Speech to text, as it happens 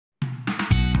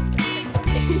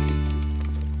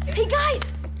Hey,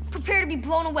 guys! Prepare to be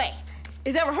blown away.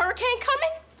 Is there a hurricane coming?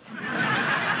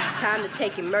 Time to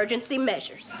take emergency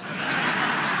measures.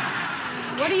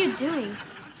 What are you doing?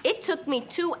 It took me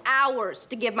 2 hours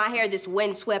to give my hair this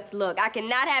windswept look. I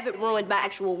cannot have it ruined by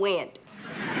actual wind.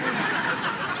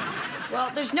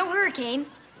 Well, there's no hurricane.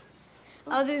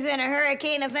 Other than a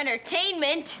hurricane of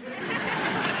entertainment.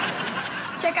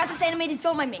 Check out this animated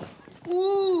film I made.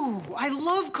 Ooh, I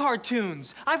love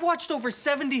cartoons. I've watched over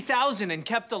 70,000 and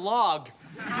kept a log.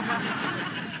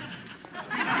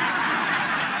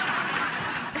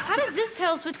 How does this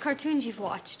tell us which cartoons you've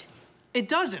watched? It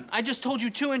doesn't. I just told you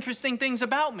 2 interesting things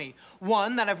about me.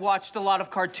 1, that I've watched a lot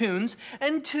of cartoons,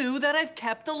 and 2, that I've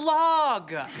kept a log.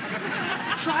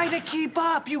 Try to keep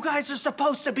up. You guys are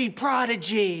supposed to be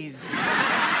prodigies.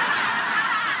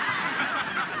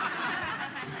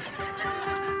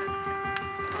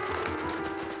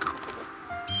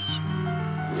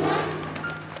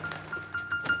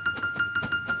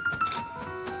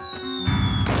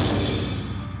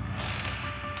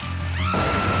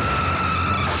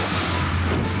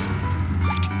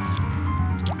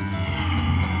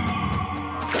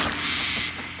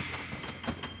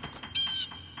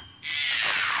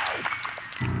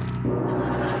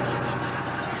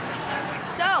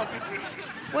 So,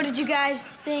 what did you guys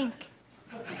think?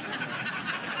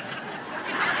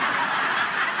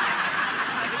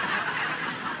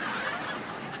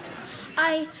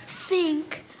 I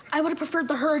think I would have preferred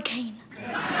the hurricane.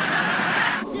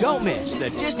 Don't miss the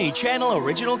Disney Channel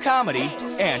original comedy,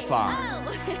 Ant Farm,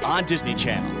 on Disney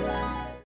Channel.